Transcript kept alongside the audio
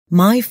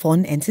My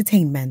Fun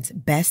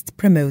Entertainment Best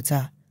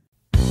Promoter.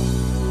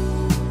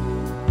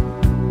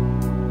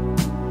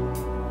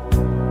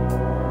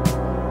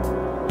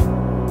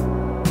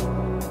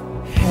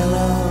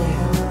 Hello,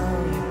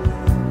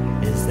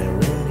 is there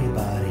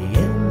anybody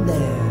in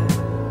there?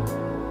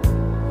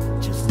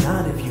 Just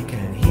nod if you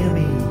can hear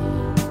me.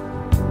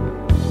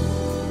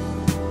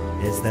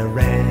 Is there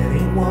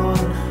anyone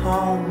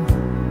home?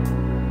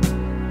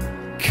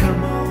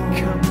 Come on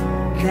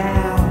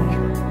now.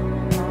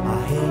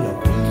 I hear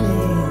you're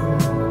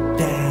feeling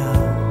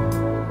down.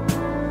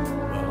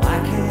 Well, I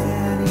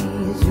can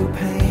ease your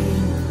pain,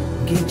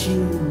 get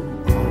you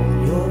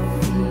on your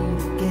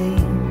feet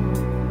again.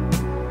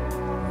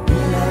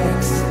 Relax.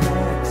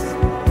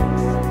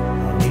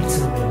 I need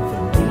some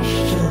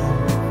information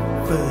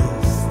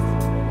first.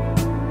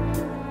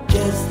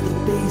 Just the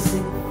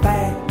basic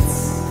facts.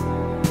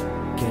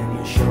 Can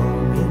you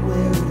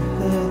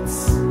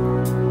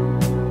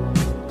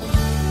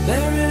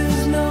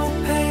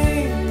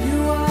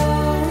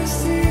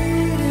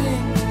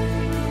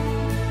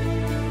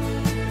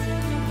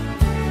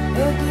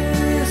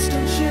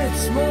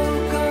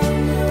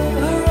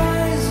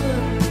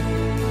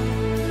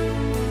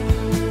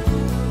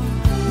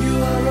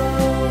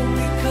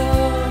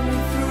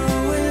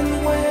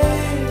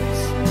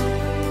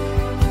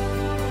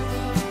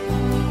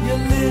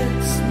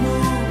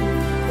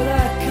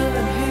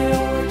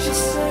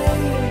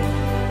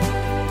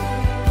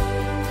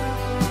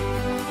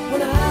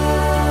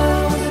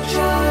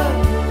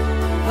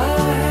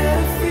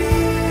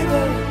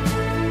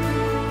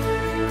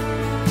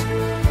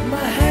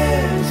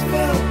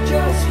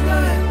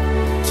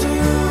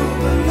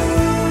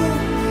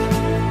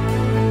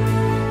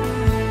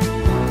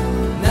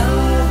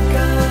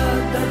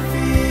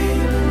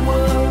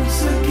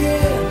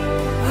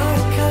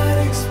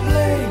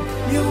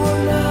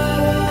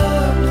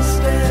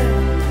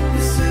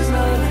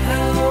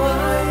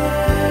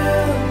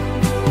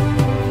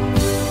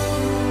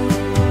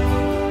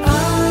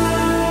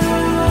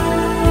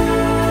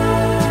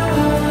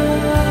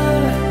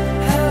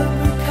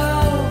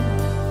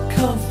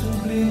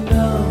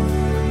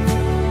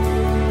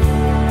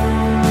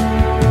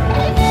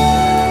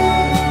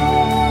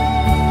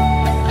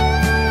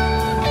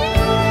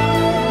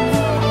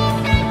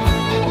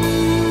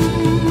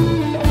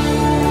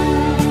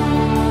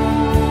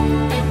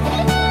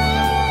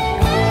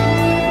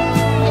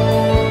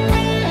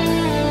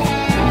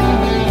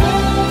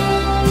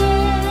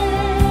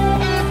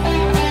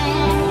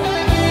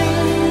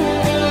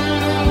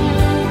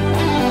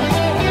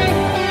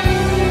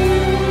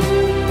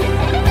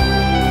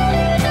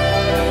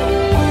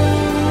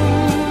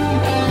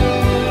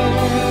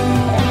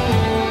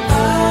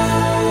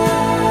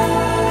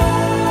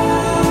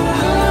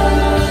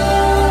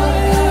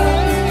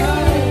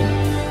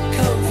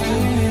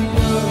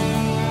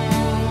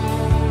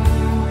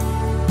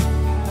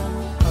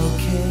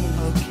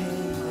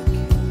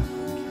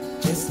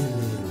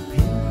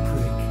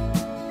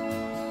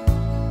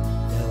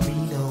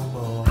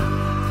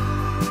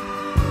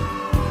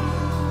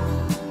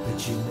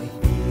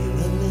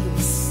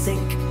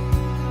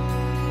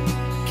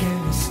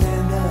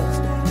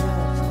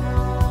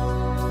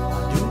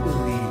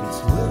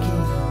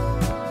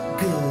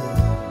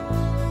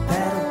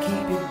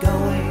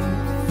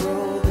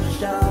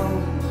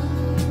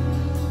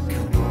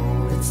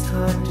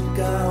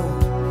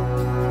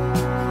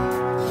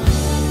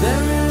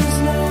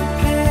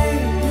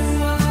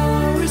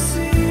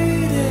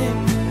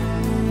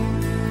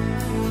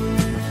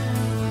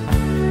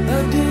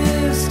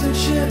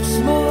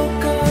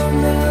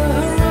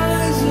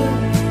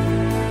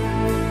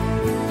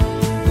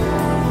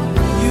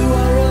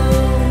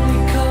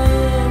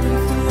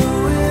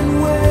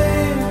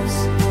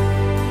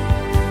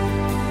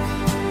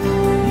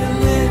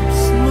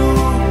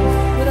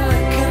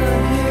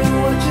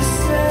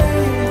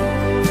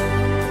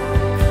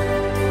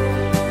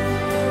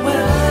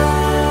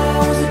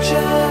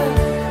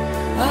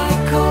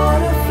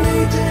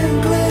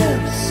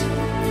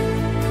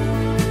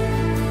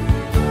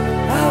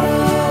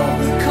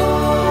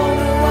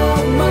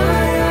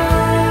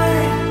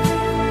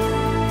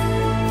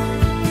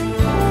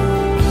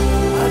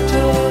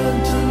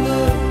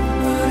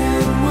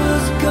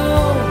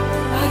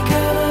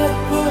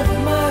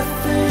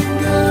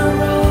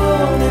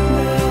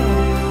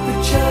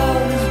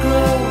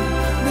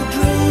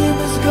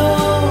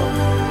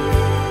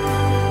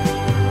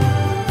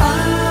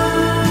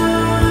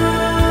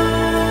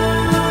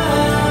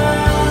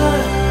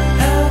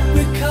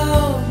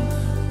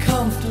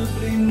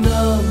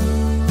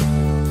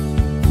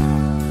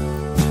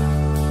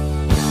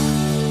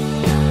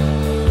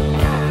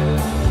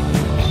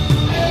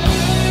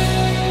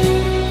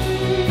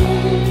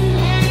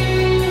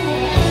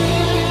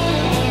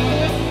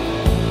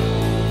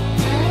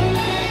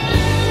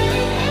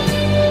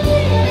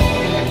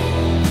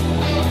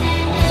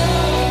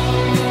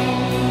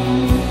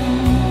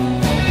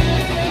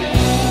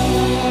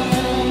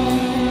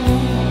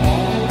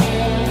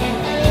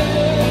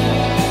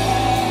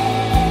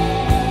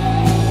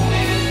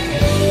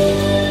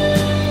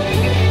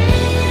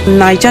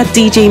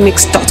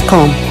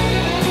nigerdjmix.com.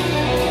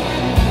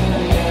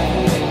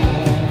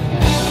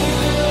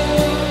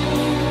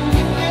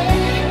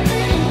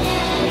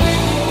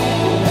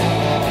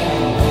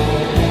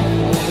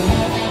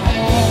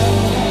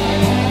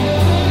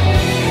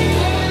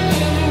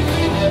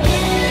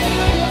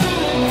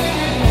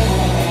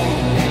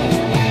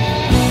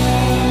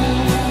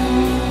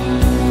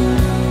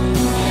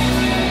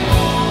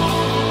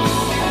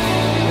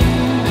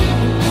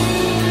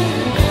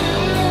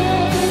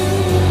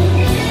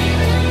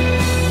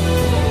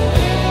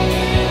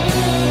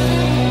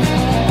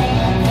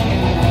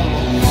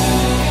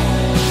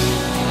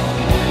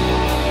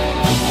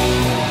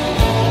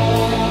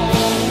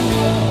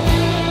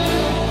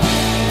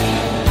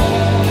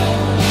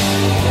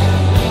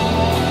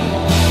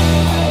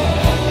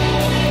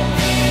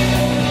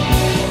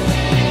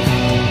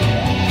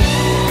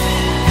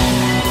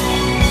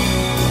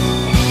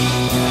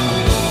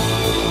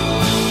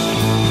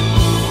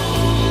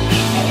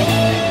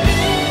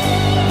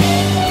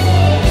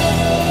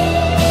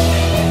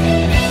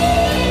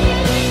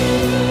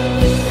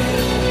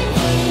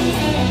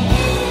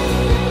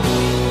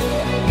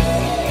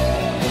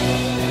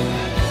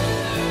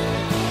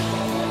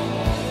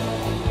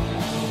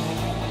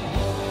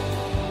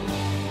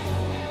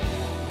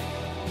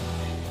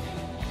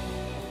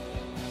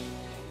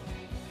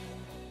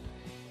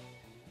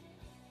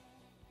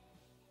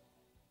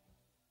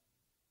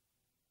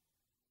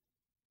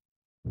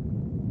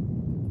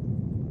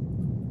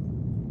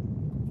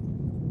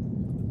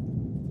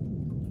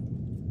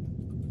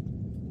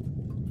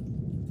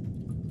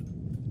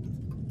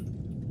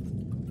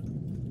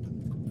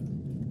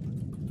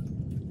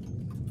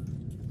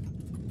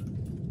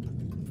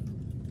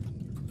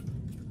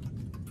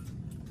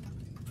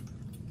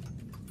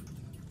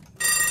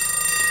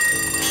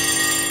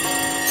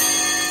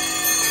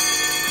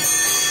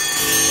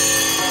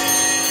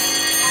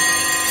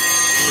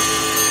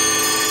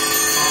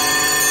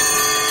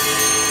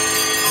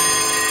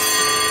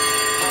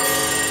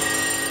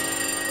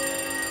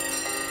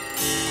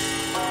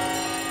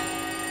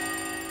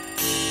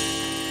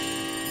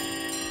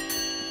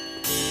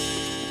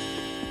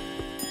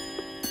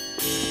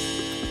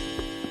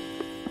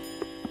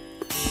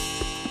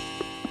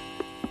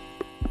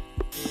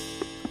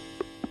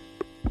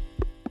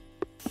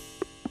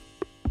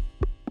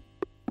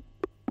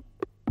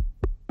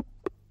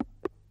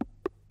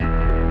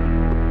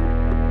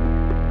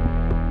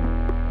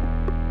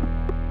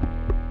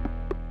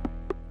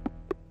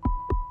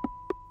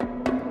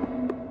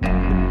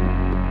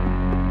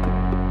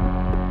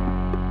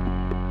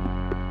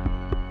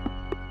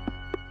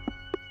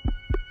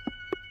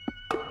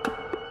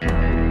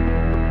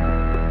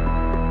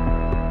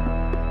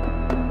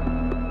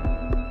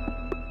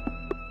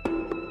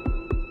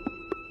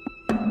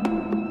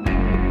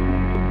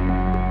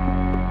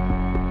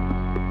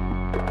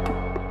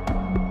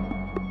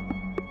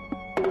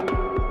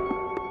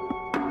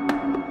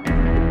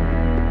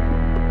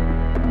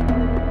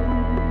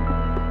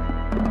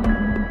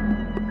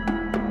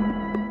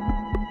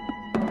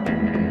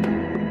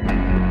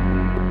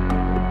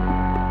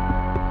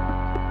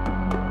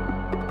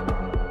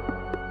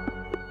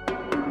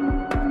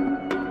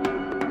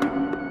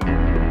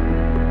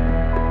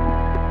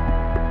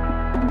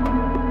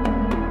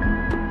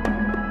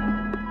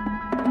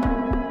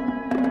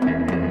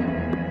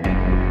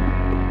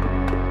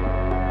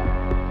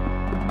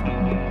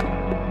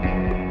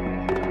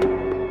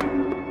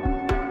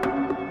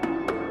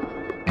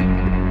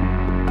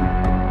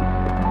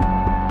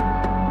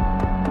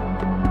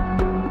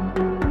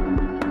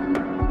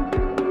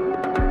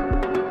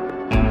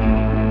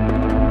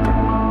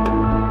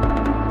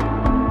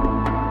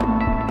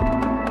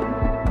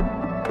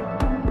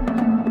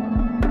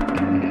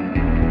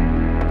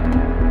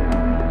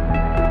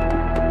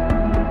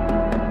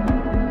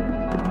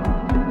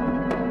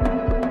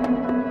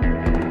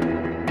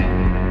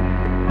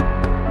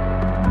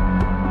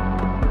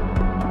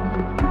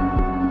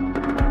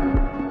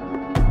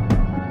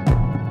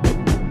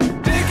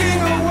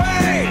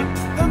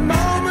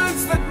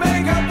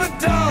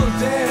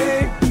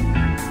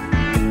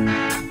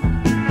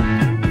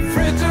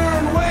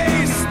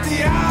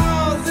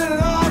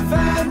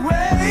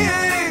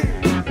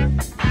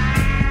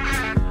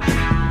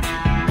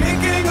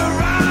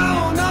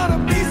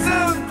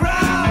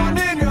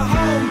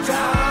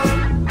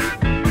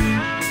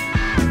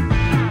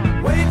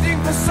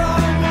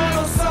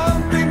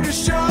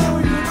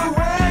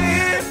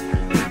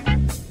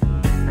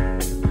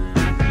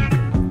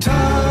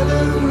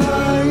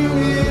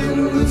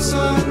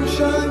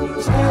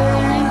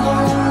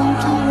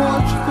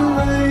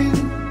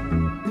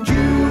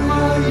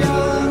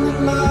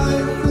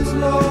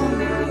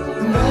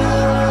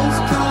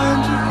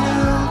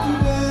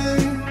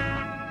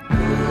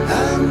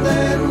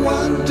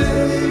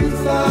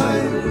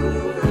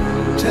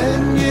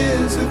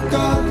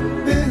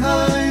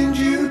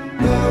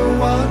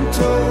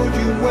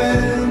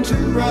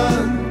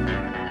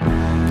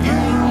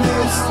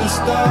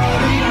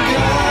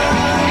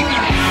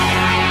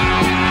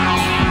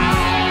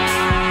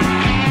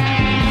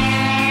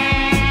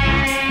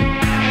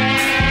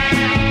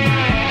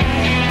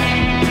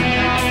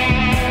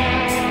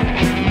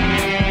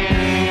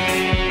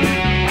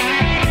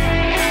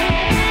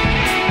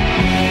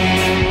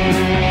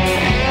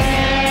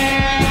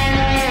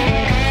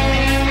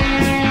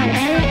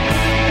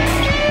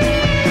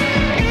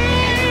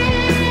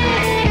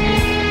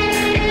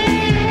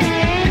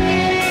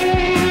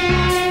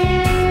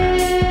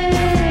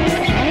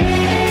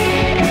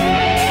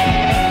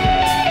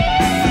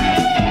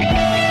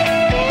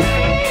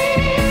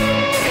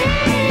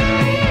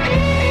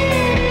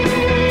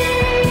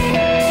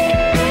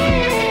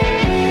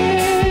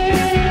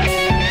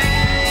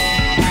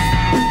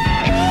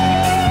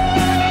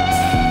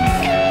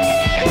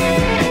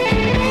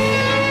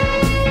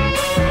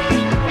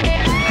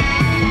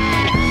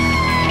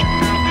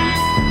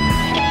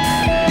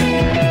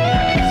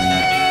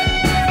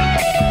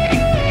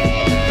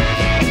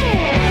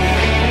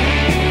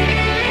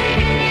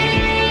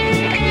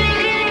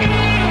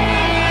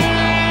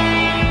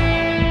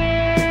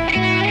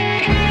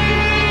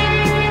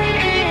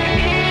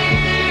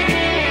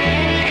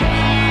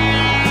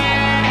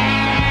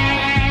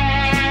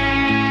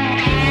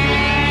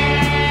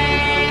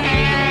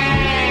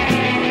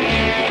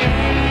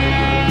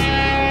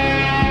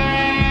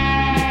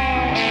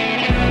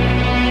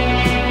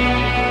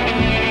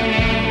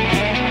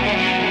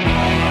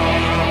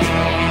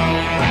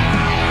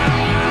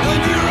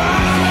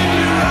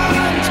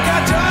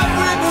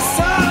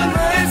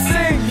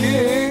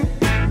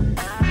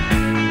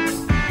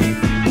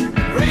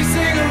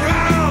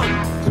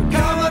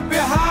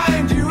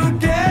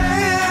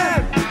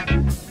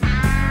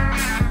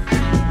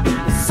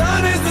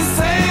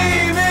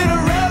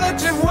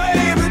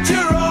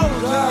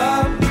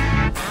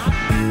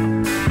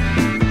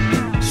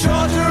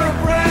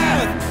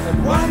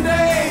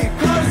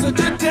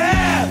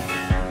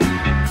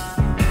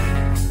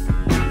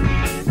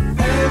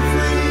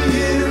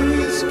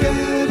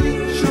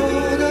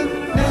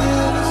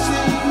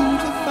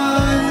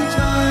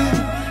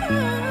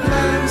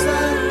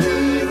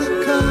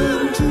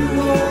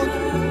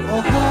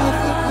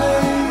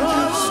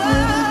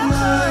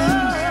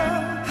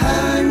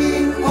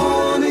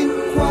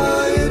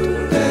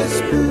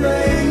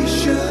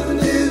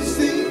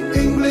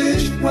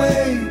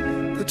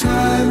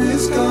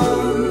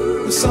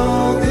 the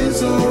song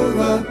is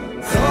over.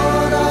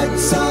 Thought I'd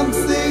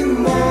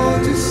something more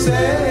to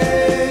say.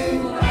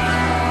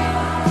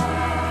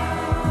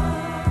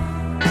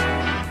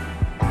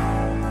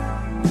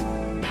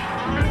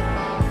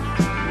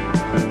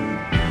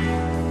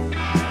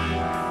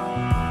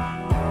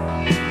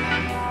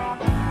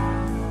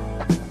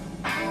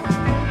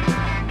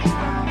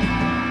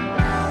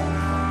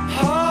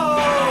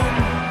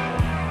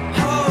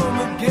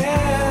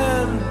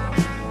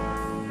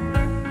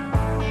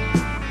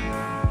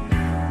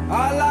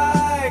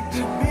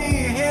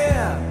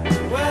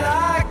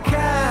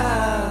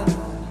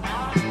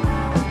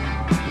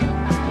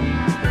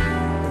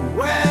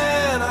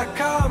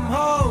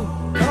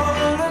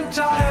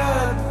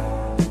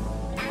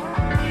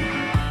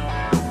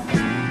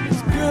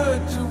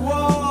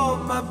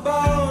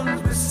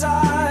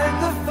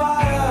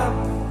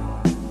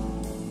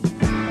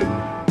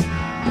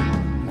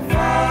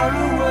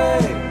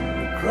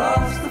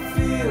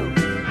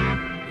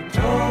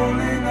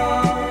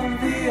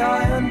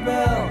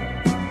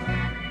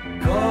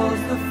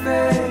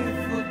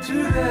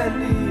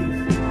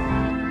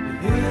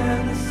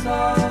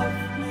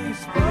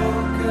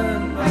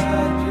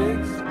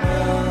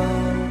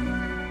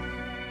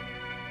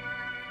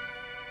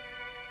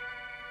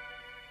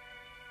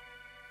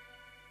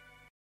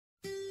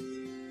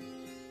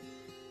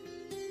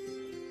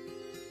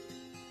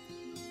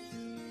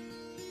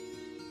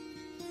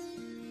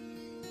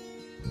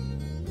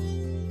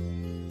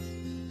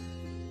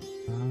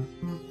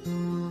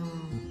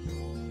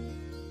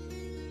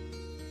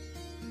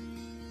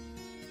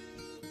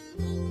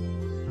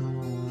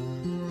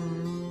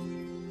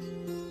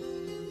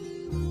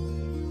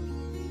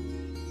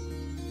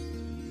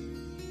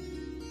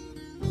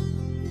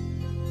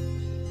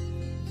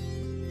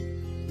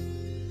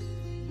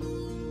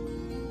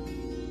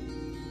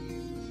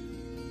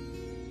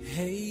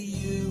 Hey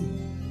you,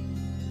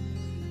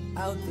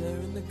 out there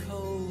in the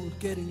cold,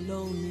 getting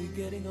lonely,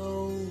 getting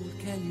old,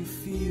 can you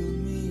feel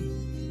me?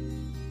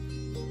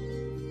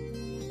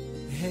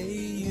 Hey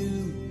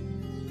you,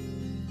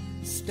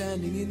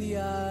 standing in the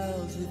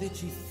aisles with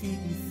itchy feet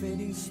and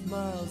fainting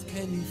smiles,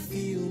 can you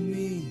feel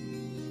me?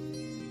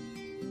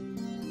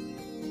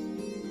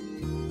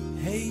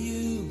 Hey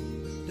you,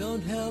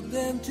 don't help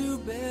them to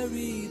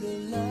bury the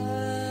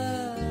light.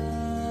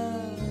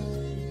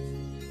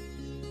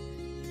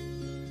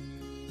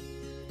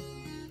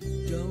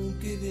 Don't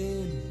give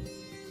in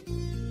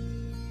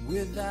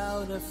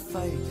without a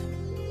fight.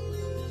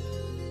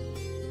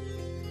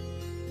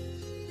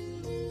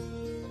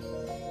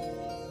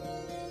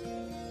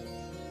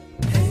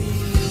 Hey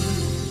you,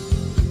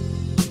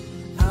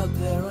 out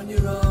there on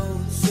your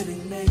own,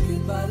 sitting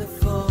naked by the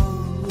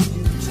phone, will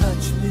you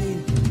touch me?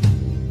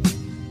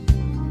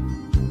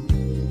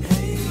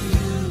 Hey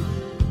you,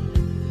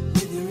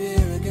 with your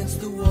ear against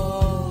the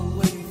wall,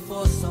 waiting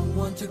for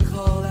someone to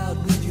call out,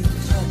 will you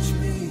touch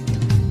me?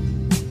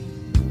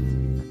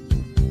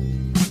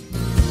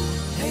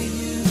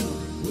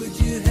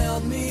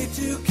 Help me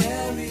to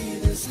carry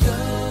the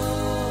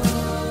stone.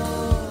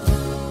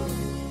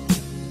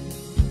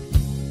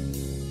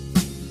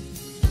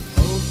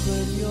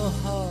 Open your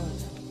heart,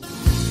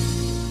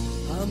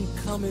 I'm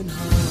coming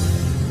home.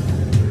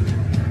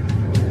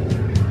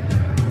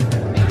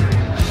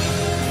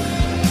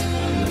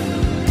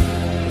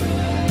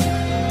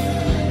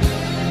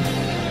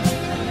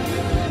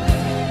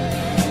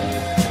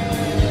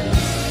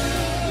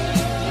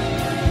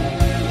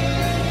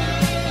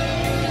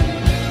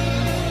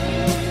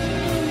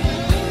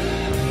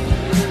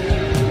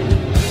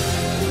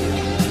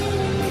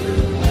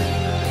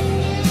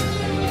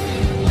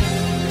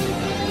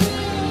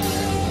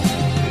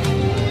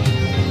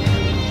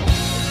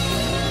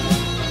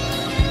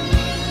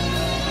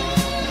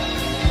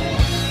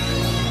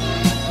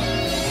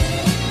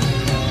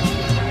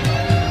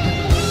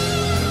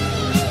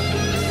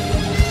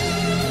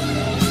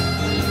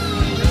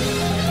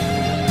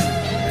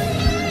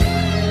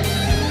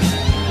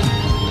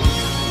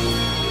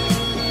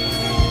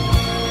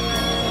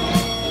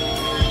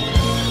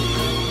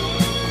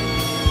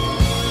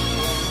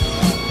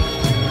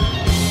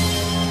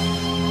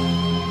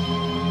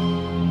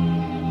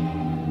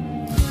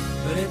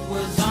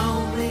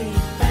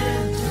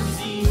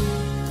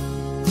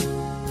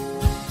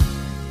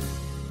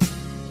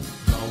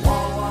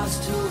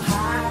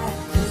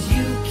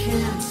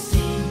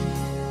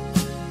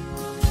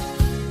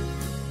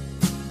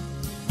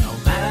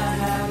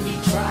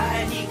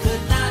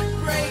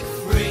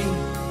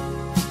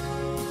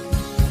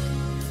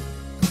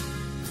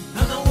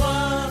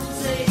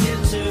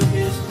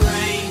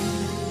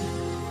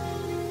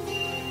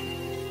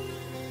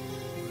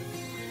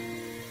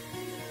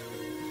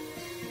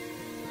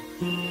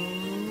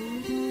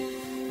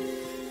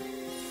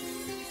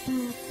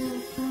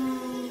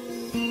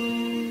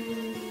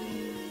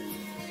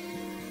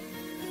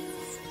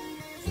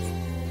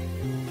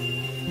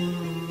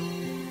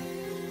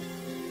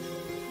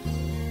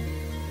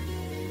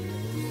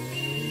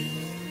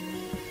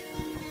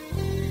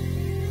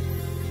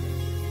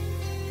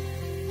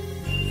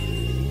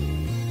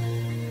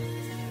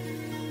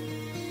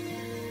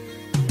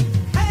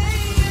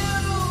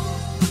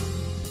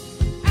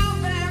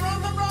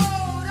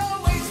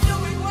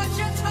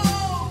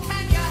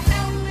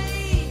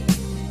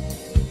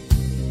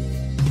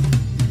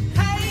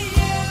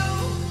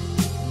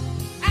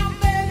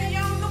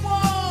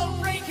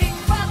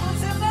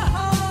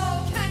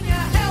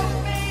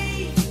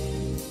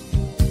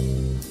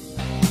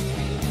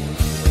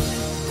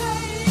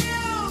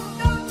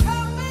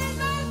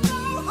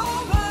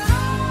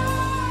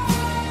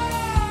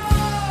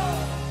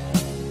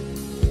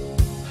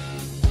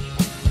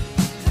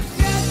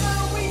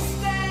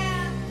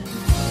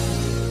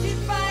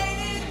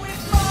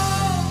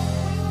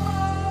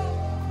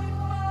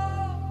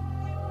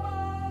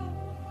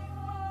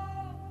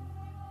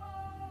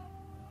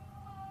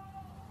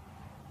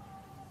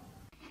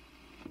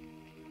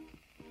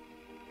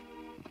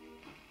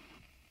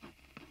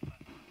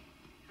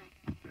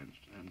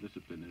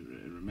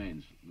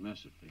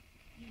 mercifully.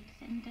 Yes,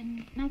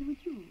 and neither would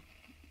you,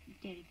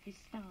 Derek, this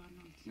star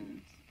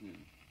nonsense. Yeah.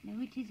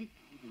 No, it isn't.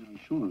 I'm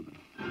sure of it.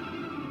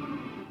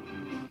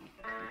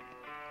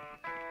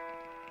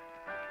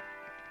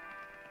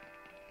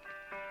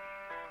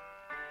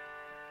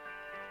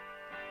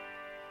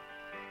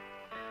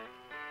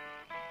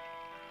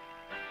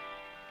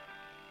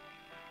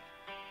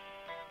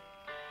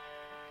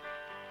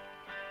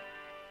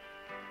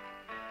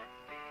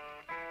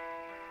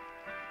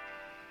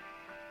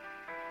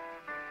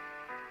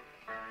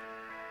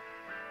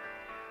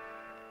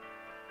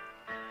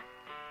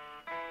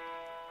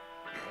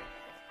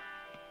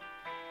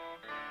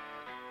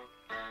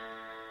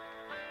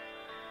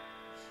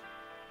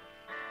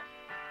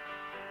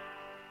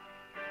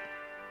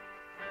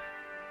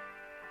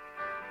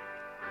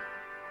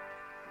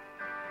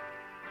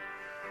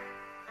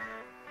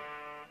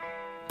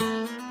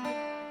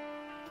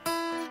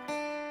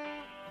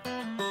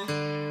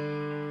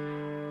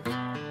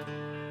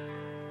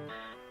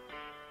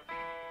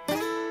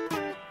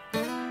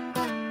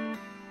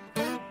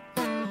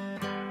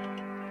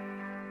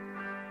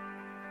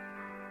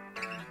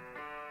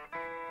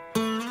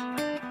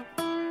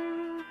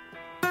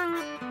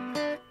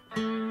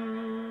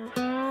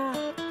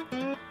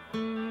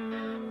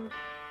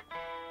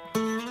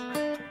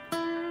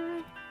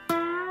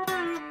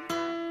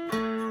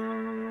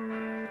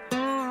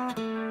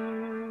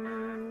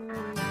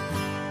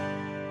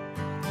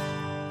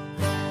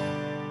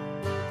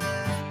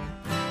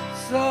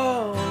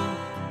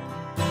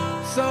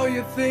 So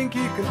you think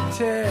you can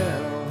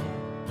tell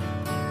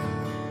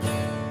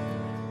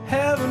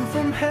heaven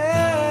from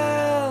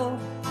hell,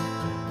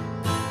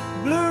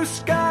 blue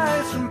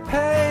skies from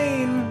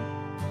pain?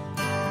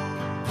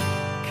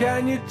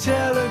 Can you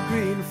tell a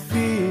green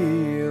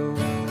field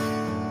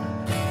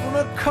from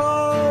a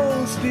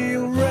cold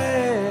steel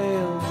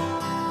rail,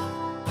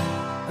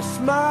 a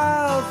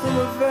smile from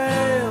a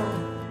veil?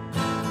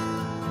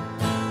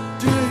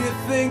 Do you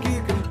think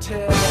you can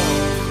tell?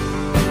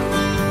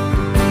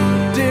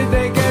 Did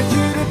they get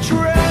you to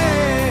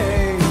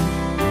trade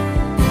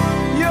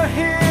your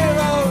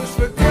heroes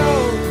for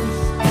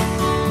ghosts,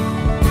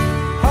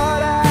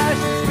 hot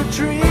ashes for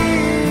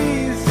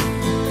trees,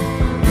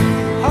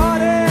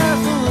 hot air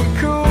for a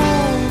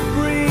cool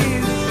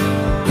breeze,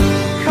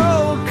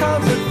 cold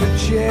comfort for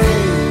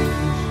change?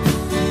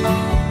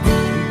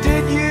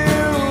 Did you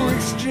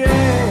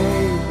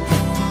exchange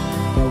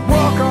a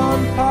walk-on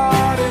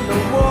part in the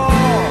war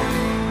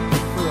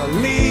for a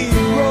lead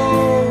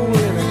role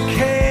in a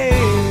cage?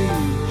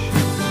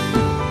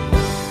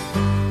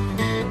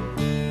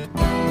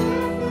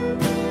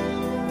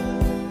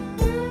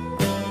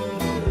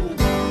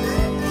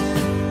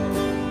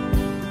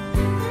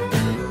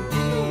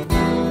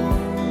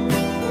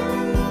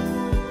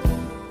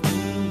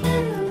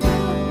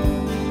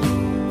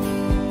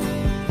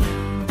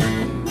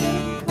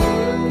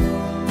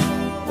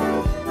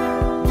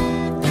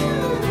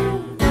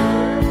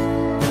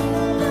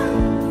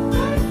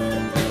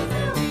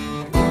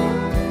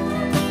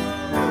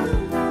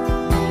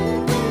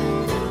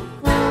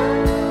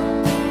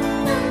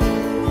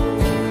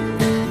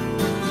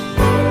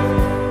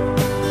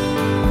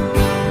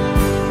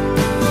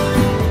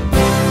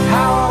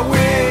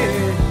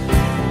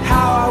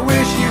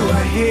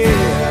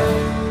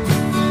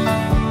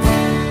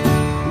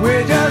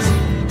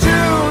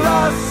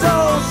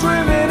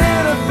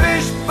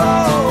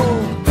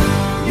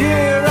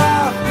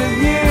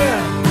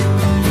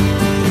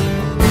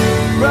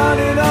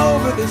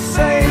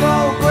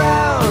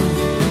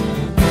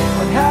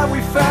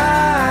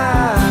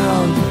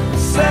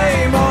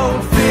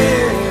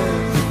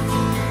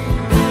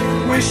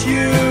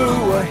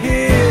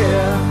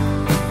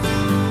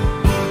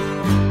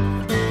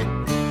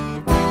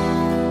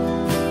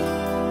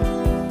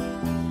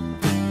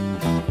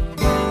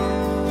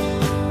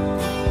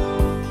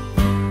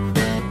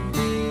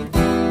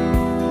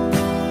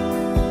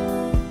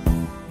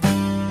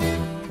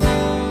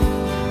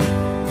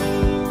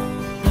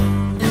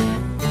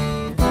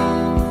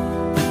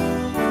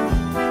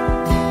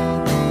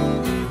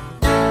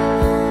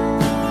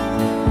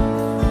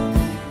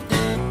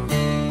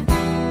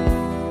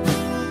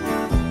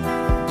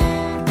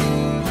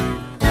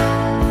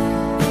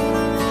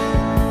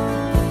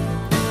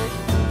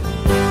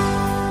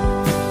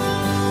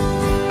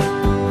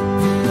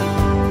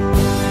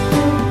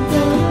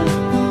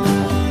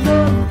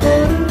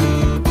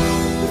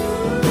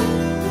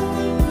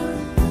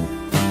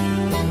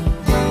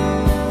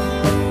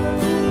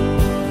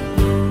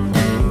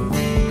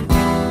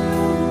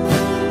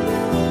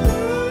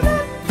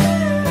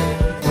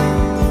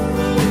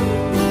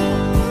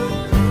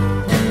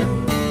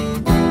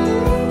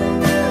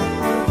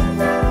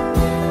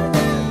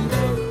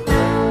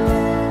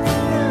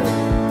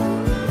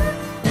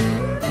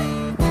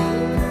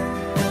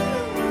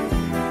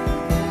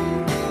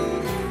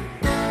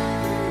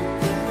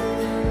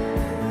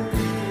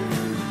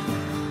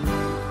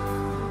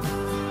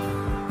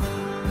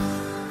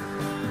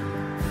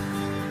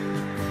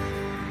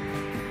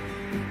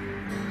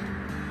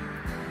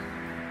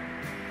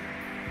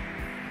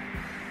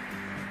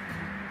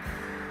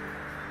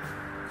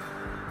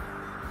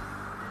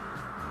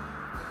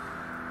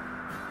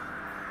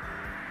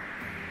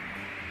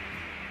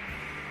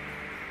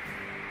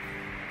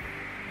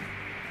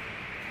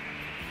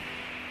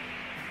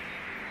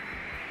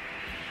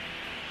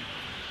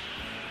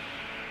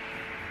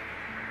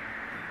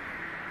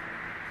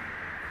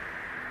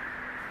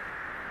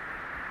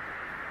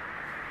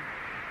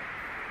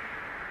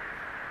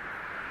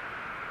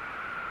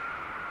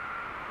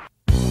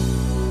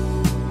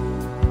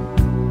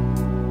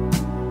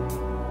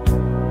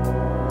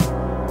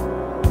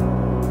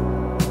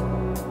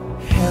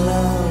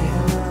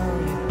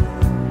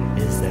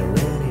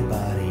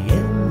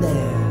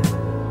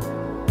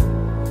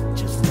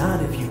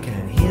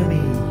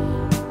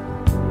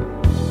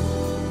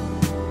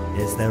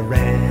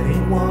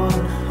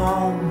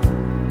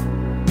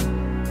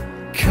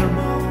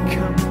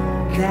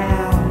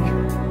 down.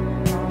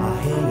 I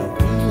hear you're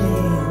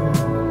feeling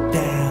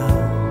down.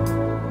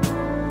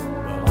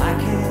 Well, I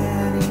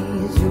can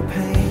ease your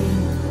pain,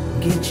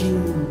 get you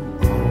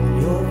on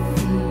your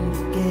feet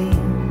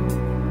again.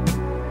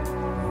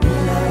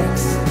 Relax,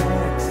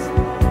 relax.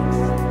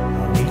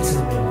 I need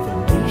some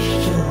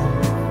information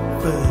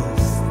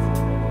first.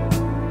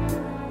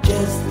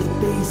 Just the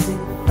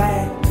basic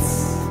facts.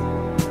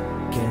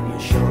 Can you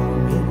show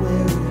me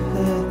where it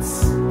hurts?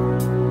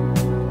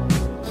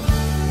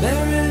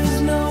 There is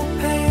no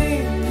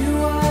pain, you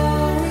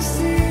are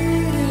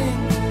receding.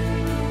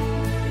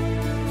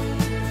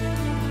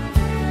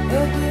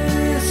 A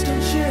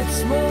distant ship,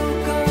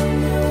 smoke on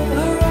the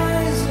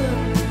horizon.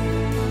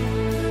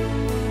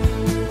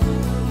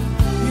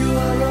 You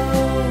are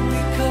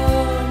only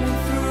coming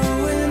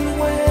through in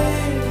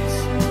waves.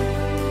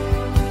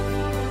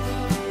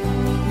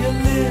 Your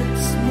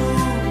lips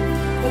move,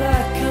 but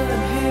I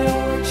can't hear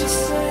what you're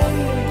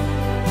saying.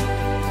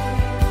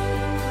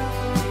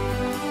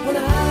 When I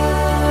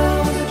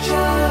was a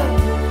child,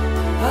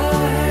 I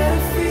had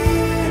a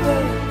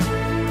fever.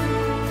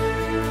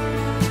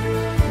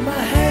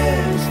 My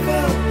hands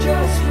felt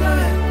just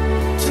like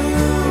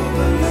two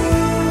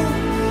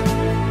balloons.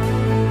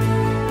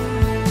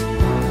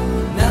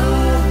 Now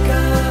I've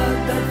got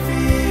that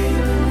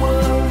feeling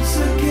once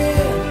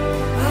again.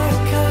 I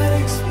can't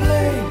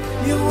explain,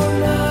 you will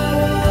not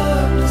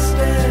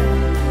understand.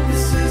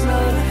 This is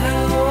not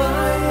how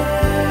I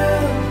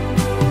am.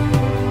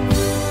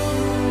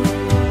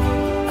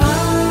 I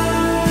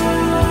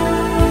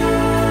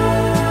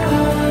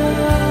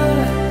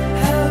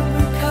have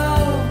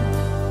become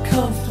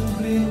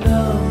comfortably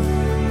numb.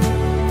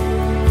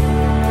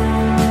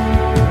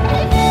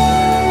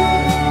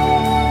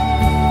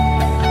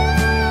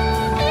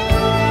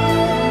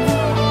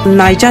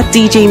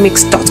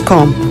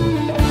 NigerDJMix.com.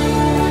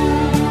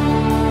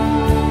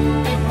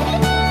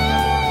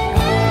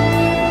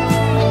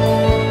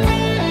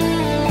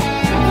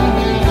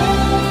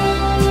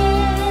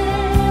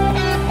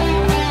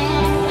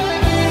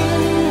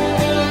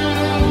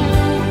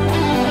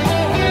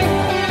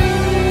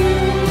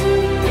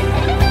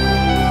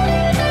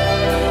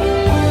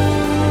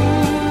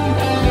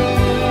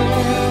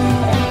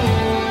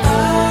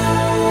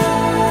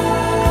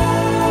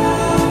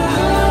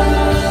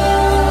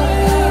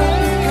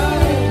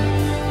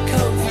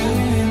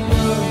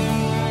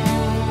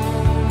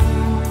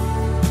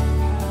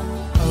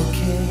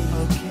 Okay,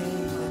 okay,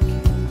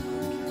 okay.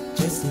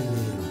 Just a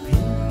little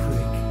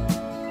pinprick.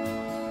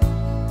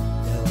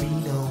 There'll be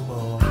no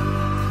more.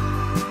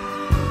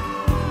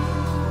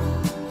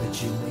 But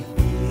you may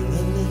feel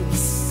a little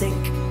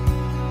sick.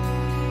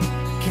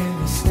 Can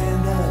you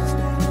stand up?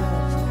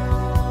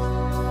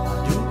 I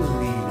do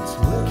believe it's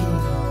working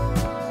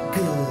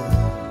good.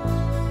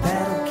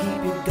 That'll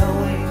keep you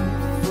going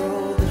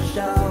through the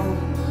show.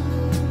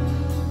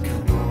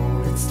 Come on,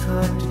 it's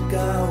time to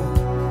go.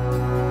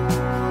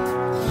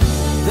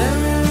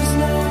 There is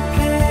no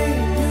pain,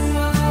 you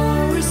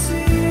are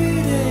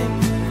receding.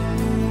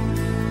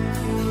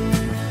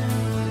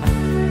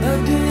 A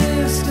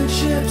distant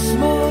ship,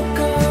 smoke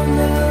on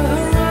the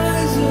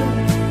horizon.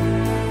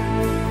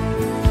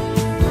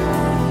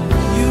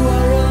 You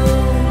are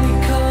only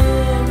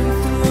coming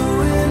through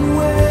in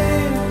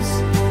waves.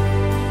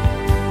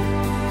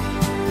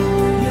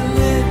 Your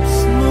lips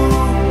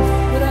move,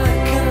 but I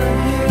can't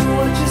hear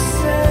what you're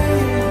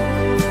saying.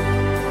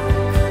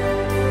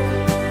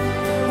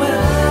 When I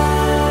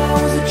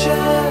was a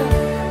child,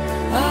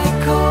 I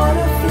caught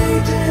a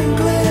fleeting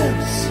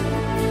glimpse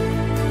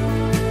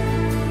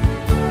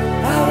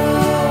out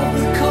of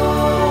the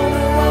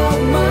corner of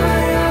my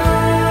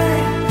eye.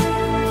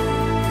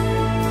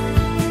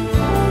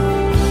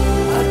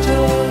 I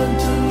turned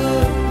to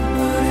look,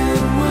 but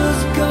it was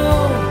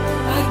gone.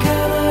 I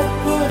cannot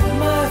put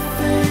my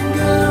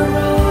finger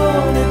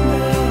on it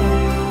now.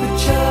 The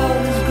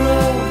child is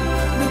grown,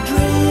 the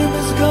dream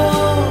is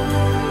gone.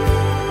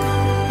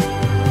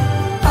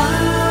 I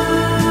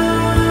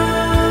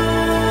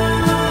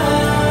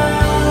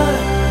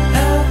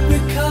have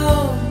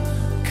become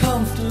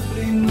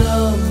comfortably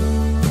numb.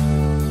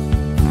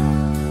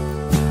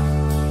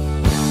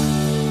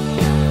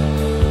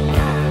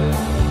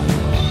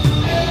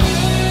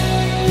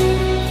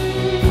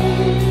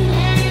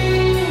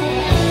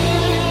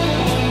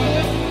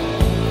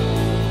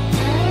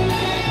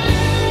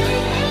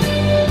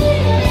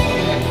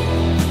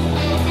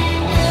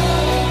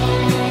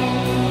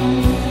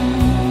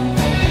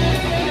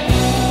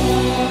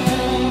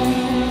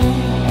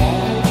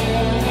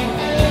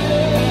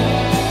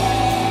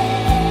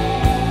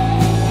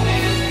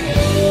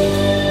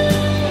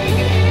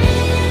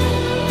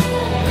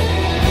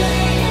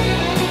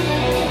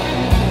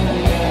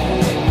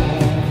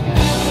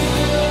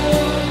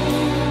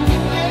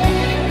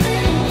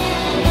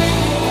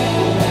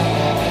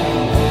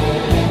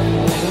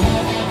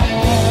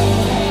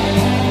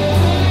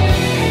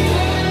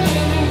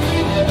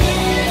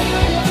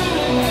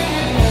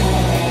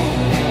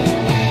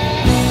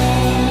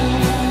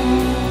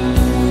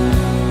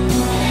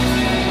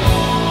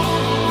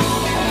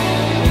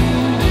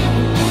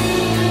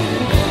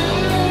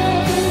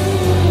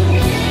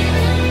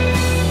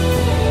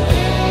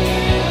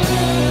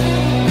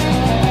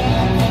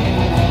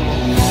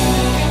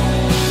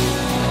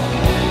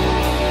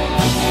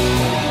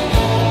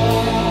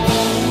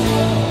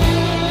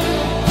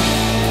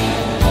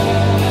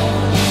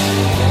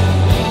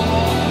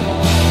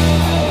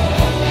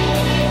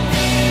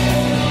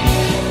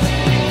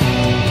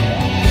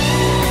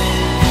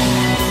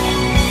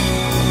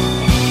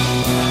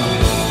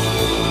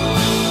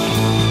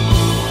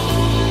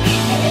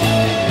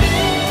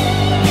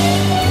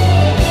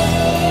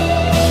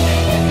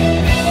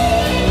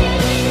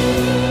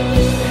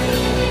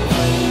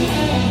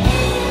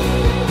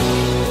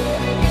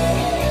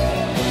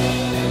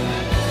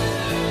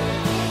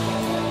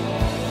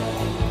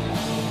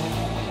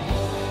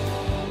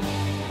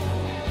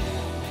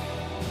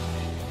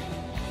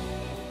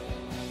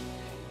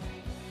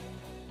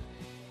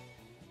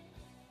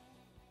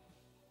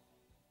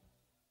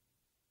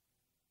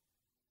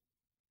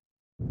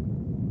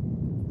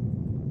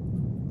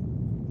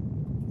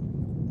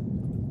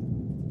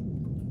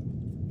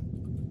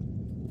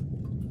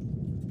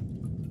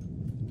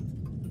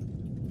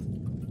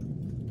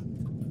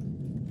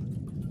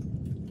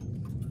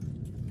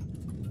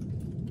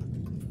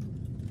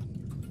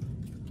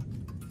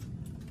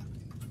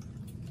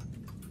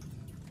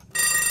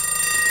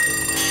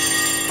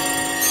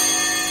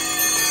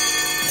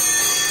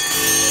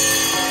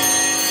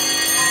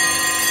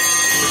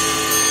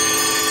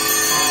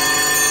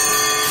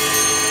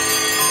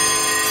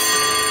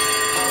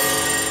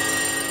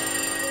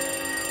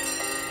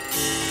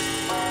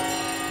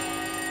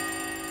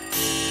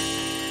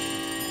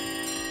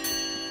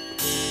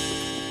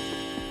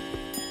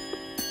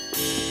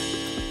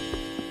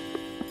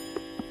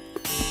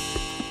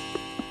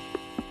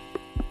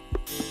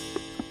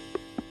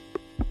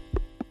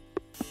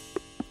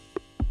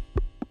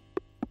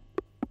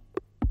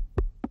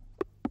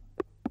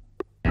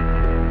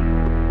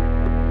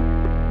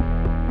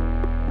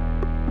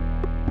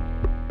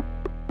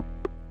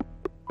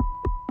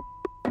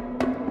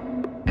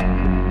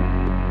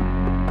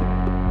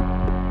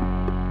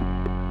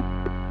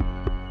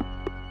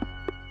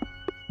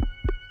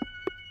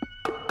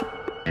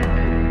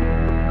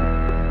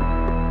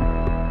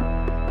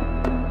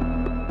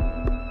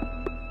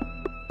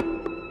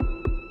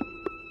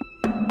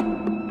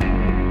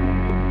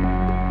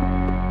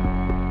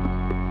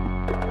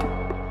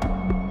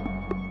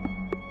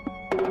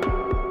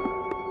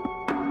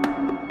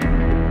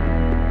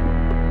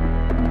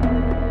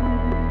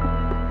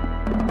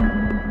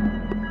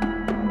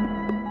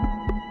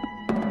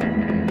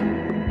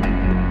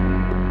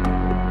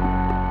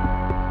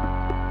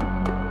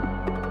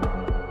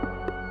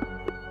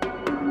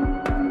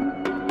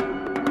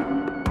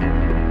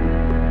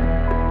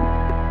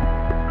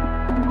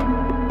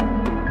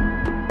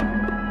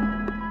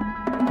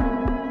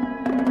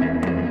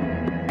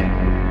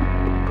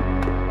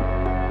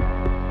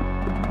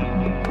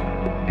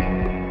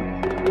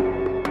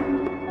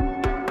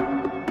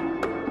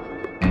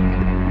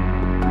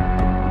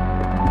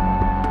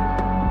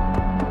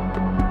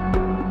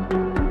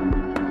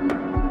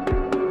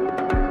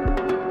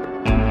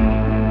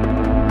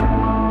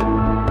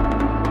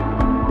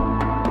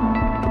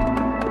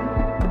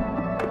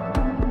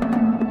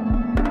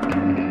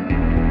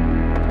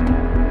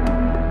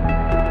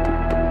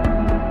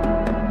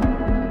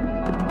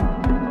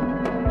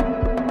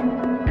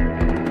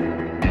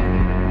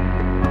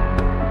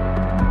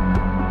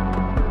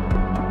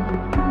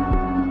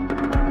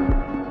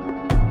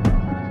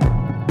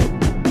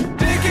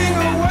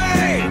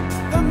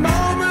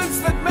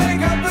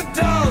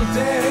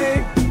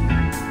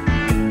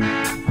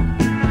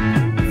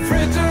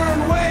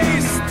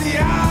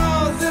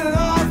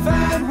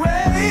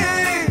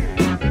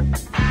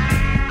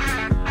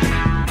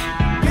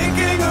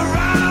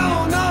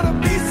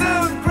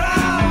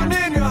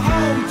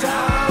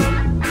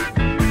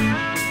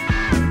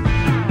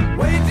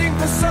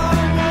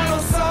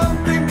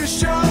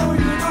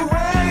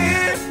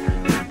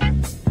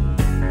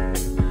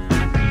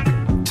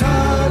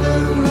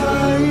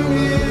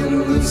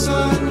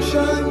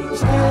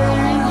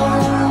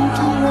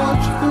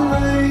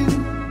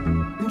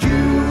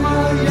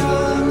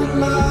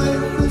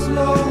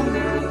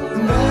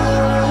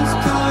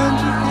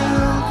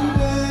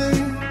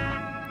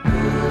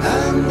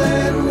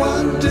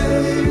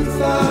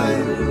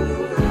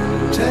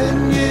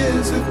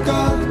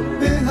 gone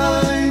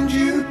behind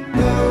you.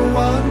 No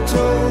one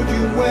told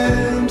you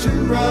when to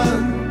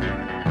run.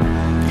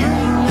 You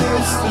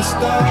missed the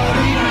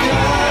starting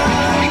gun.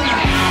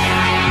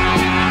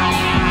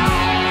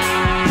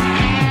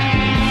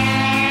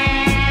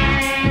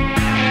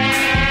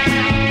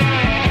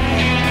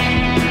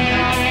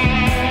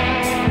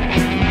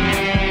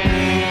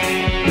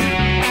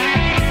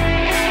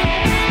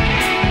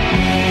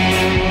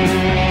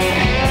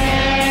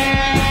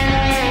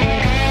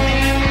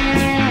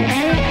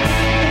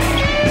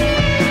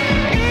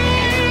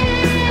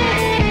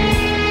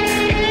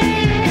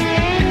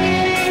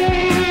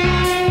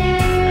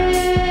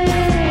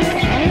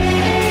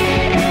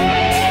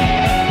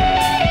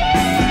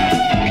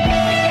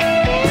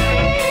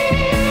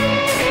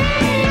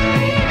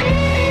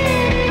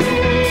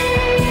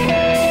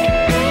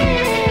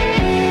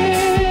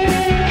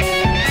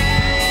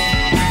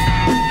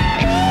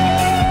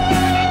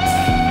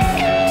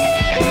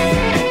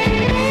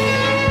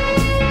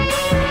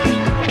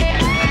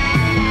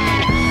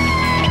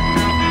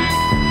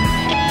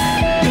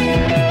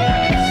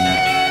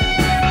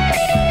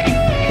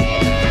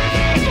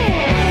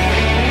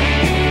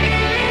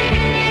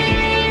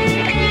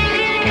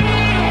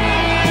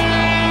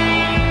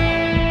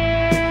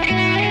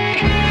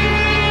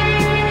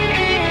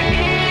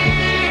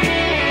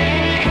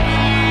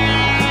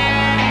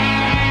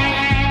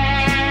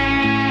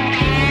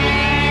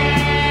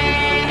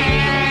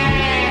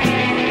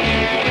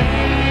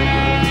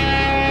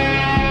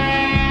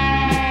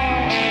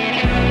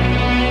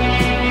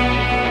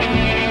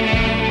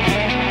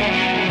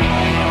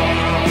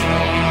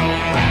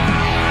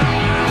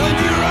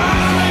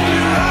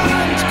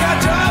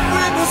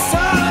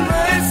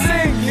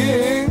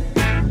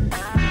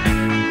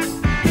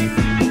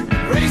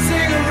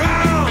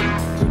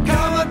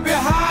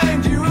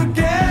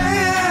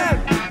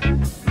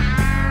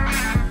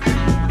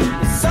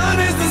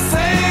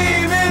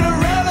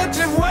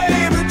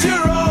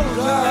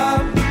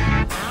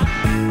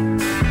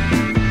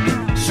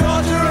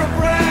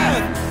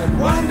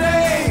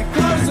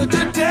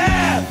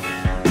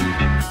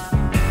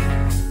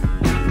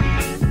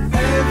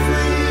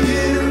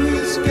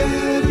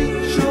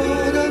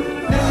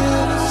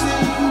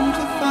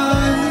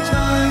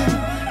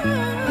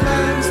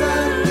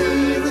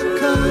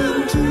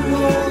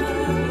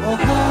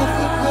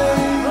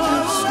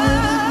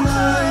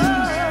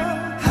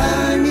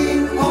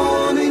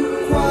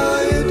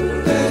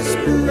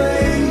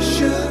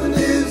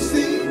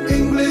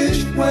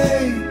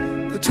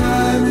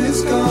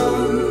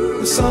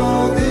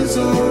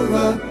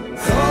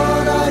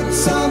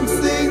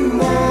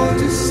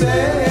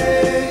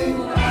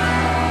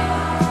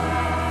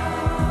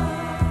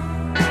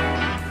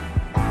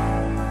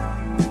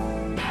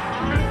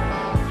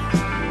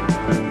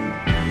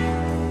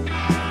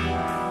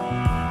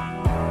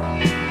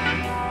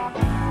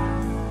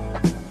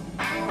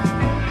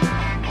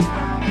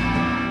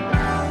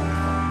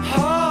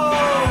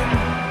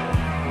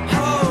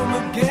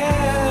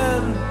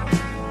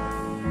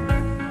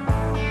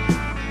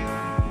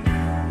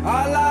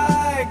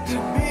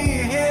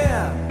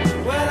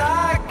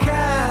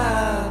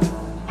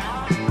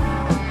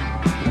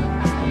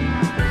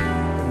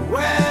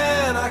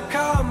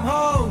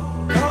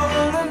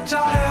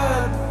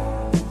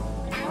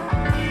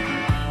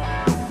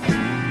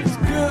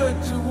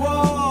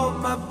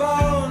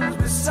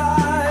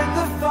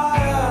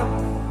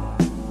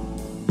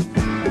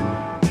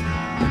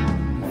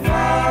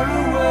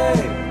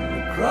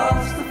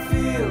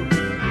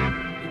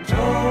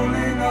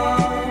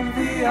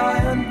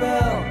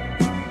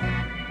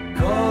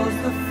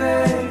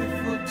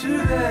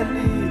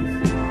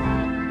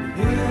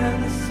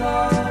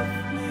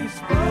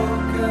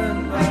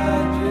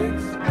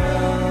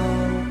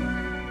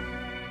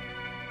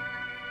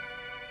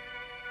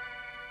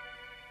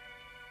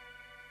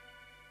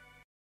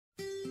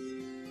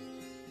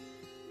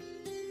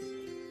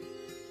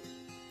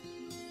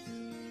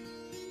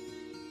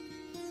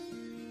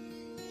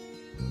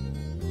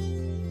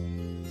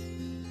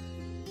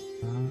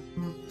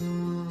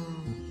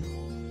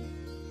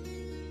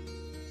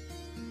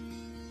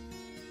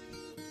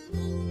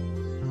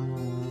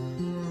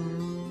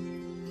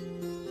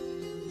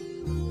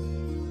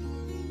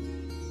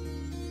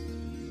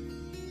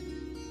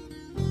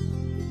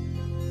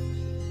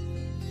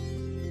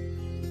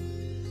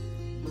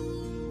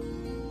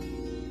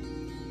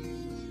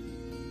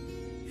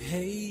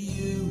 Hey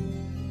you,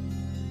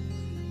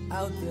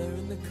 out there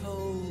in the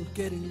cold,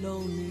 getting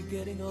lonely,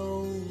 getting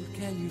old,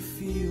 can you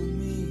feel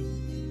me?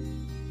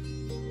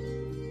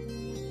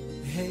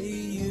 Hey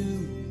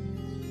you,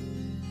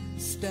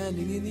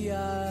 standing in the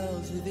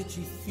aisles with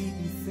itchy feet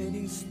and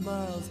fainting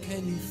smiles,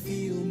 can you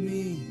feel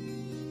me?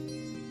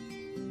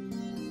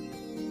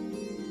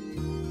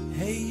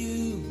 Hey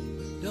you,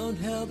 don't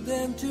help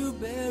them to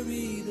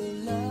bury the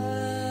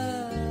light.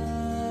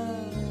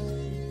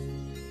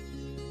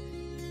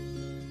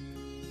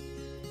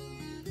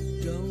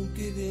 Don't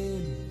give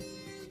in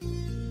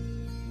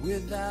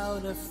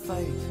without a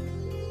fight.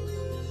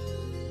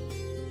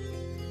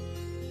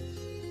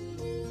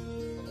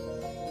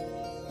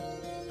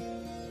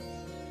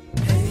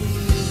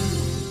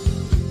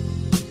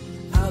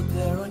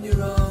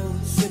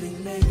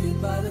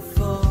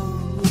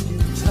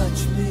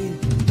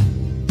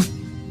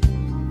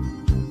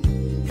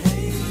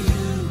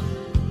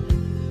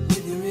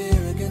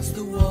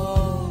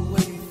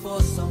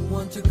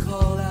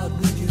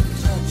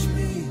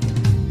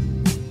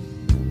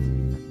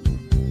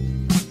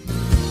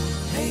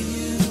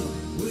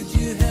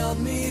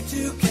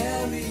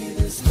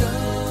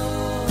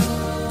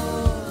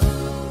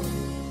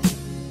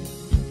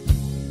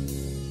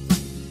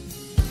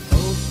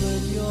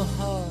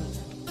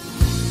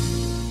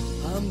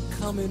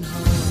 coming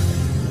home.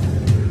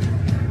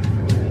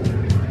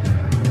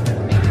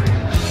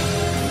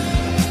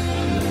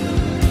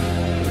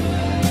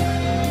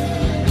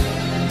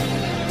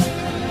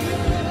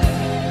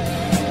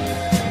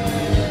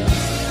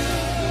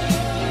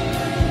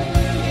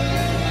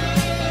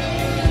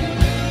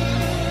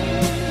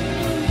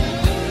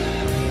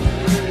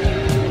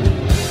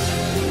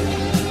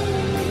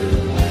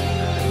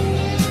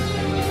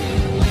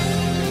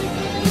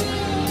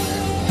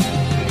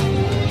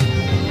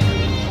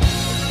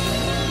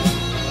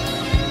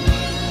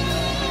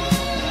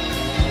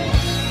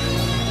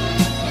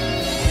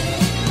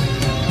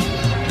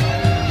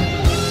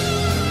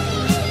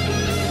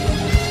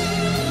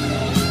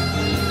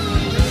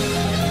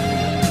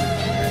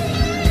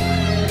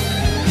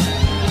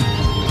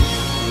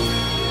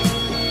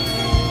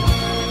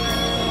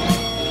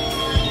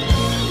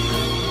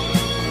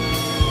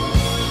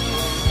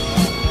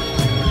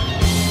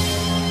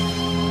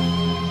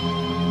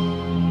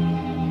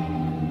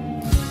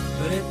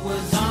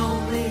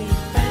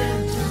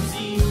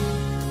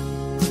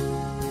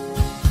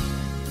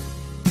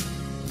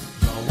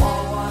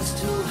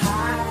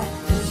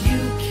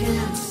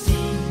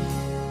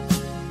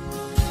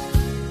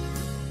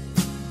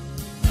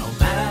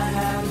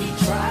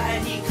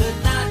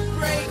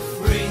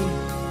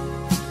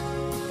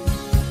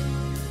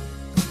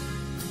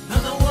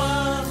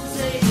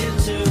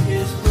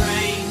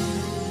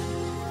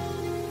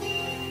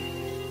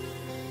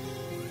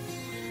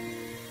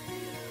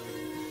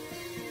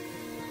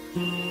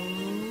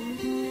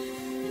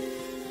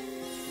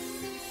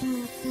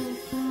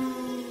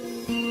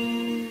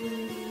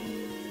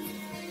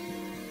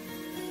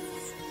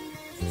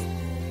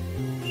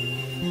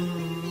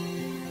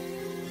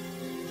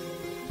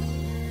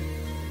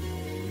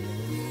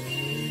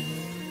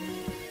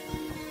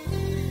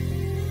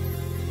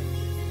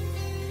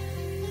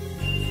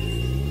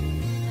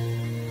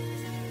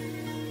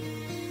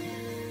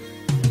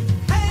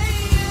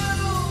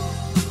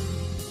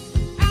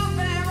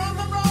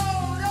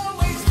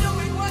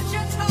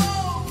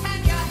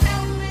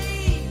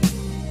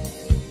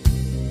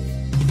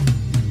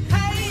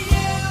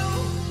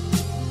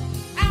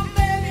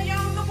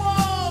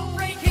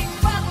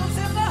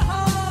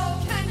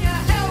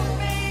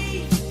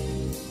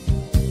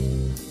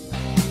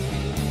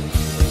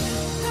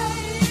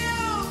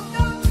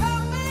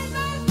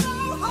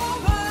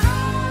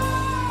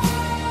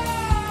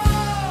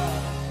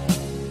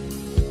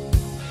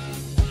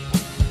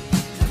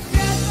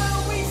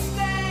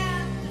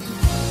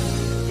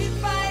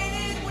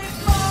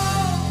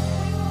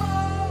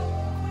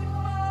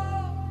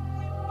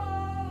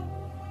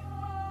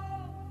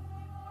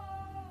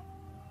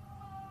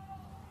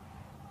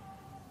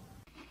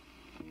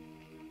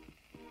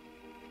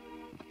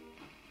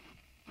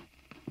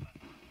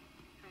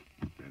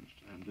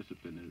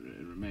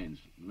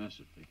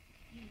 Mercifully.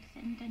 Yes,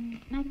 and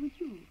neither would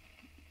you,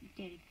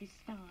 Derek, this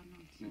star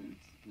nonsense.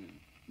 Yes.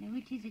 No,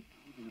 which is it?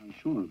 I'm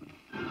sure of it.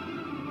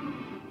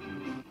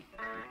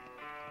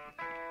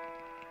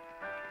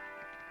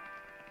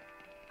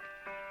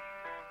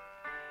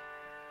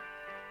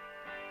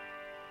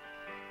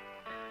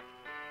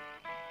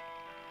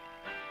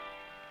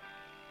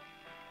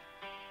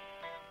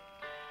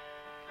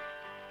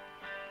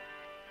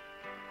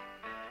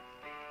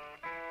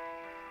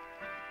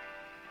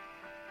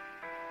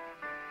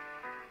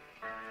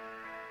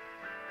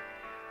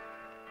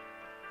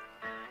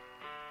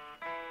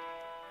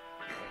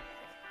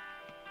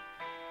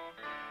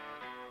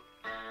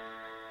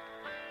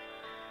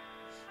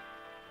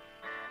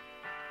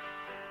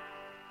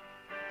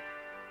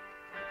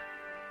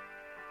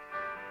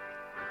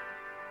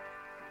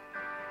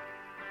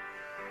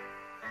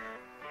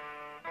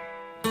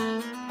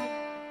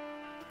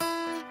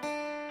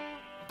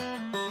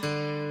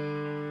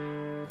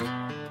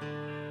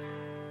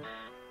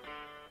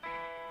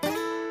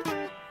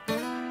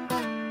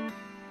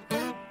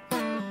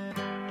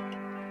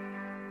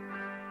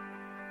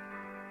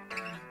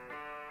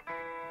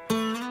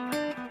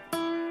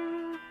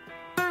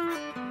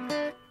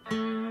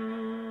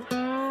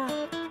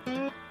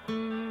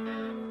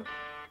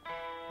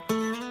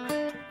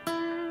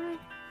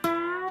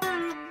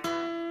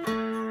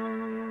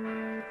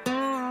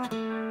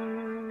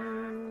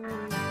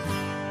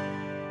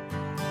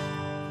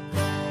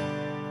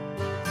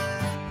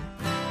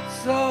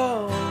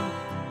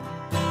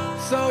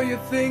 So you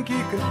think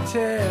you can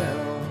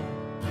tell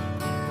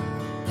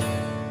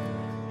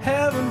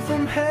heaven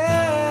from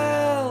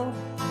hell,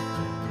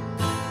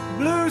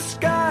 blue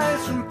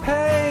skies from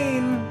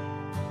pain?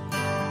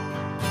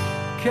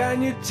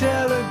 Can you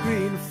tell a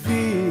green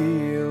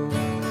field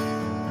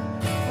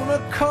from a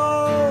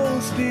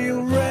cold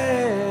steel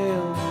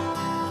rail,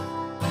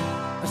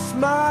 a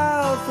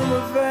smile from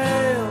a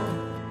veil?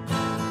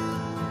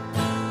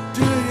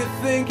 Do you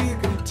think you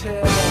can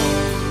tell?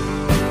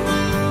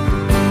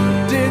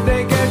 Did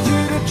they get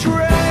you to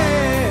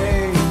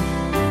trade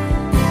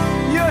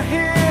your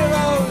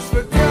heroes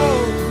for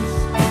ghosts,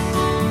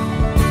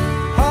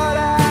 hot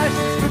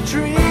ashes for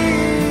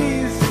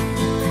trees,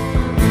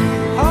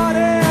 hot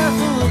air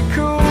for a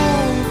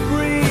cool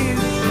breeze?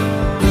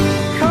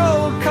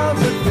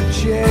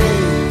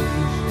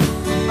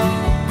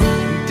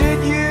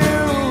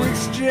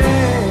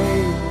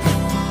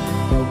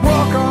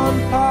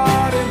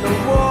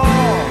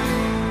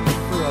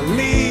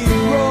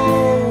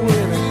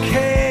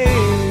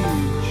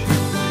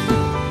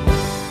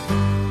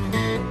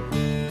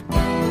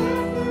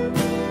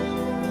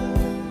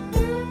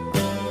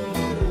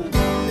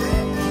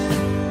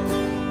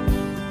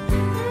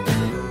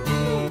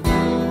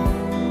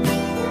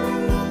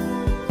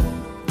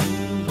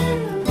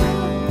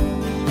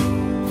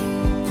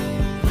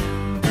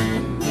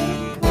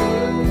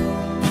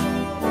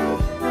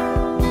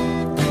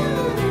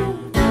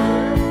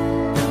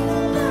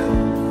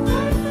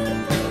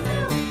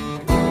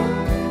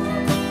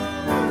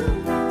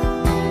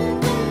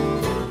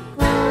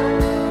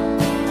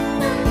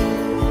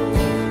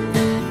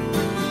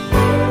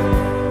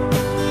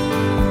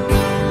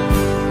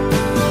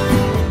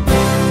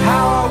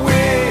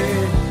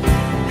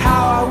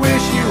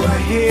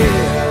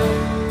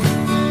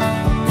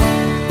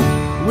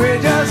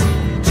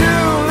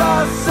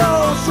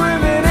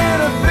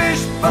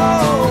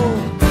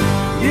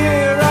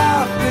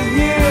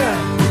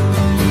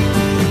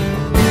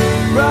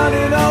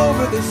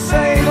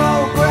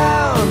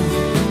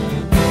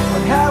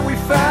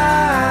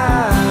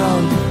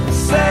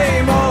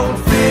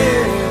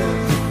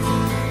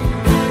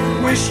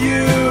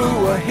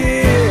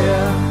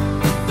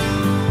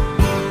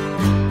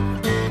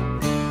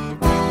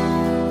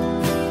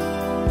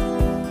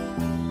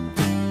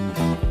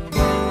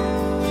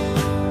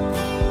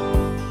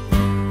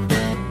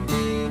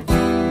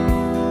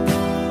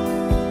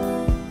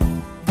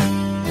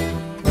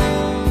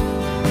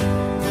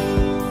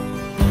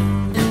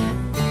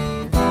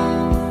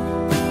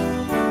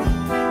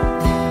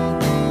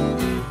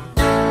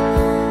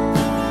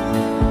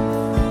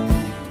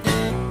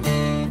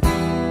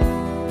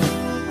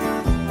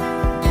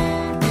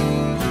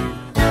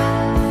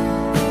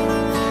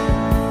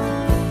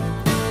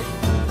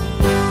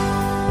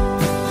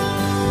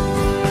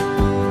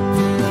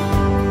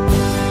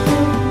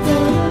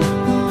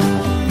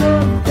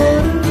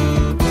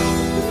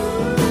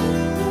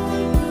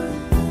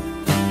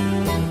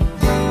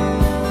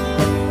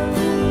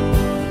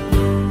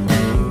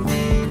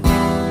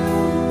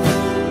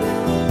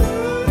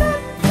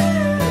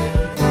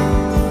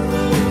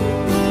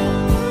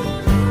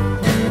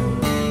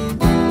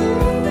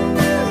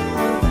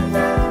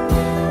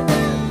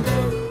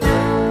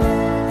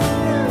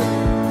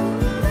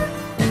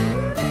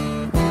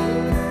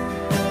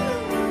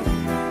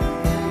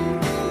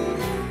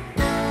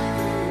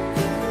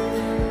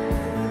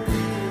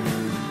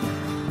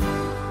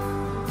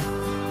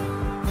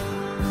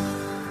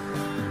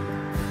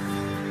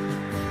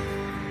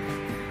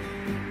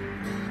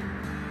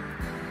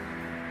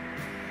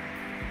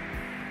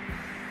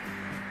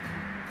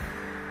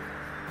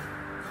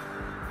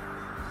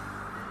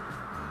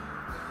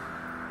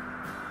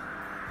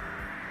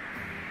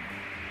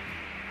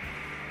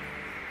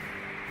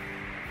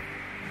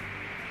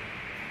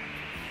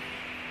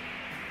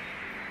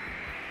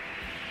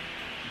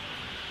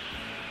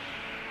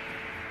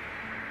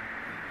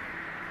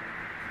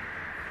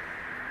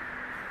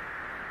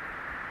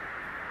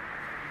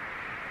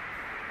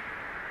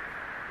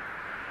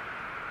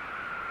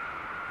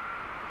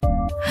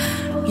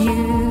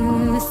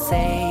 You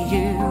say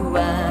you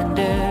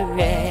wonder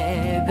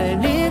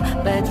everly,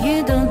 but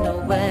you don't know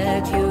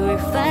what you're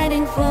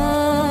fighting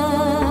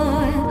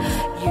for.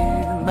 You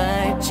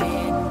march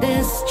in the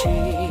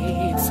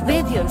streets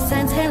with your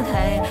signs held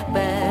high,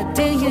 but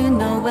do you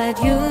know what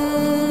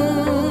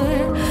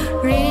you're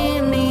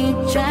really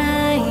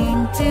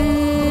trying to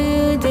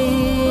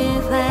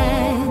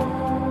define?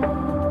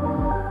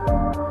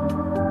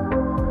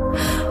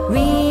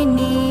 We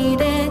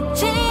need a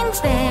change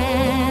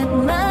that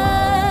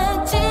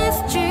much is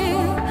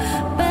true,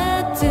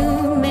 but to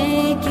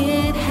make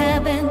it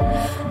happen,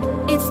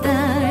 it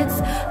starts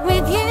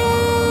with you.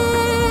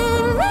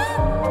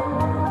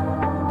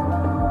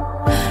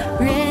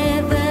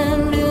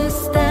 Revolution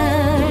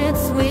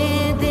starts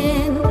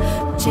within.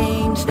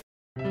 Change.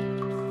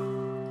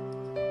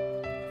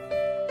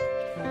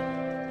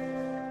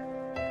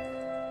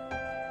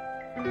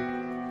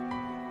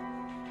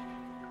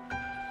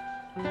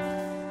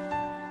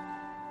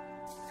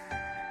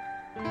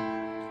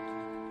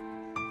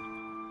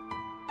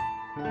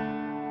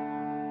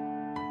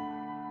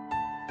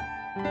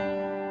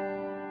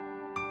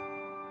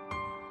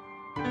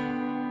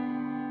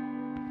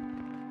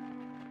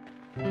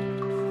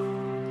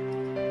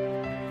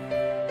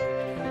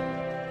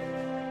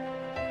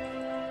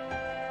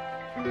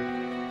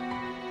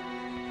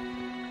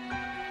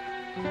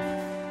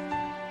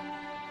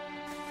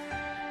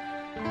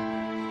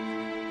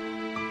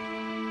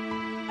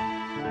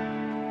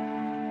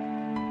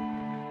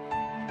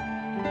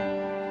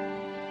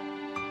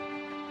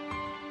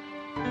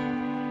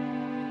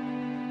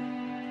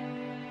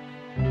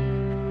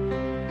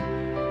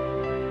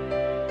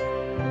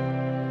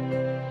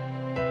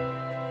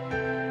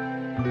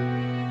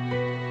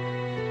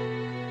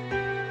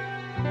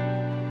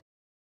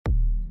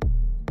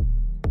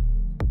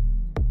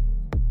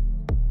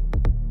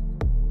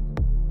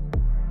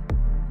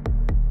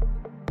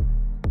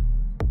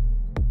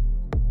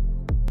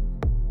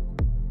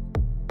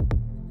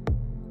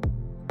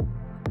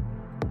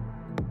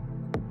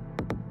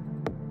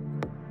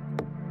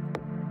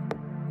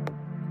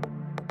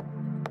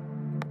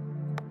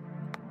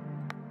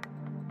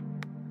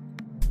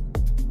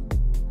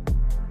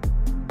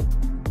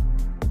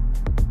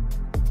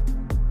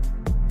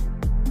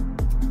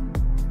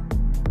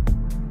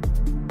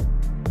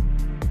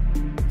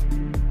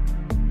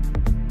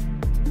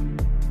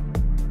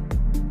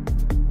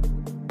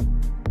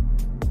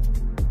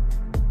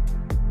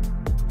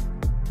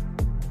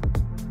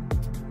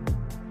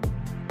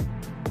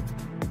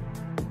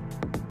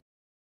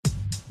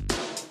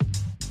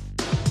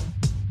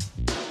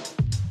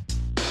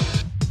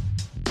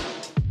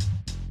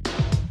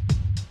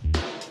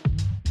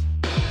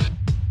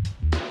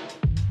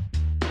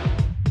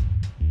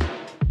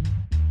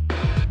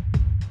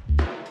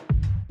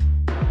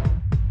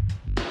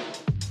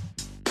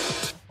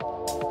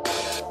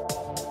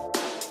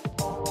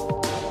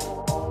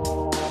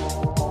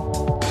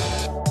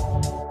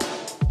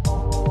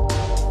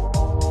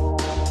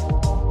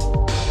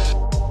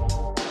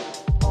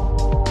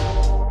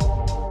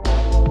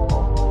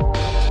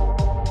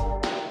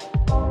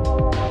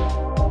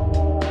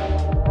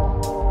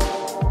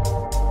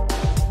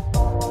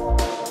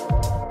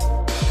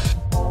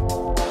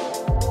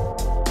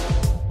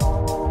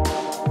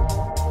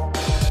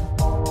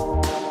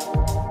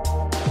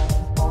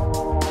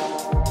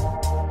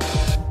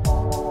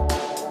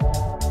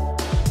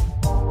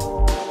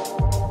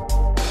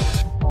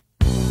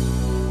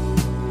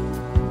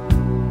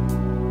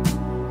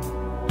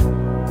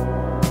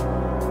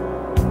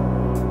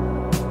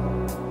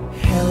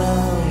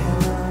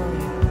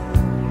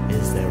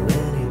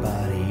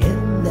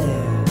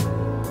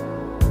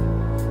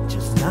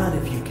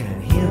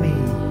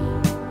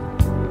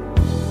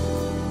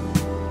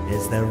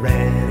 there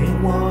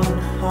anyone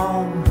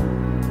home?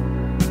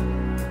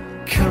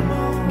 Come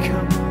on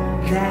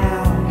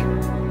now.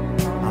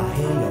 I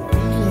hear you're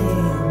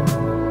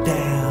feeling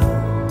down.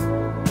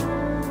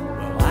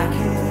 Well, I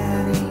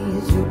can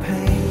ease your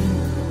pain,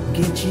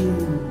 get you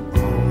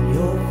on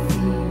your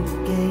feet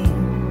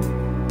again.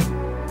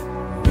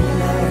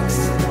 Relax.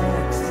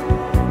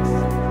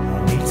 I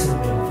need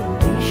some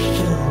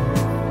information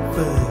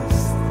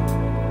first.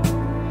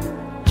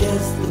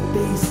 Just the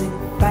basic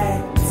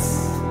facts.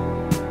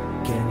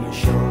 Can you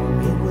show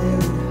me where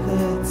it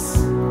hurts?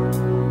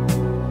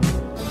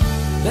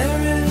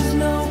 There is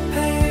no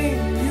pain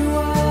you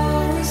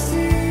are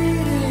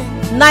receding.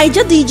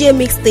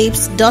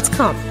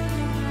 NigerDJMixtapes.com.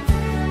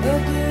 A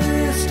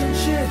distant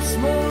ship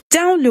smoke.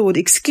 Download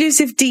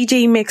exclusive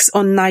DJ mix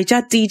on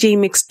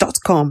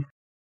NigerDJMix.com.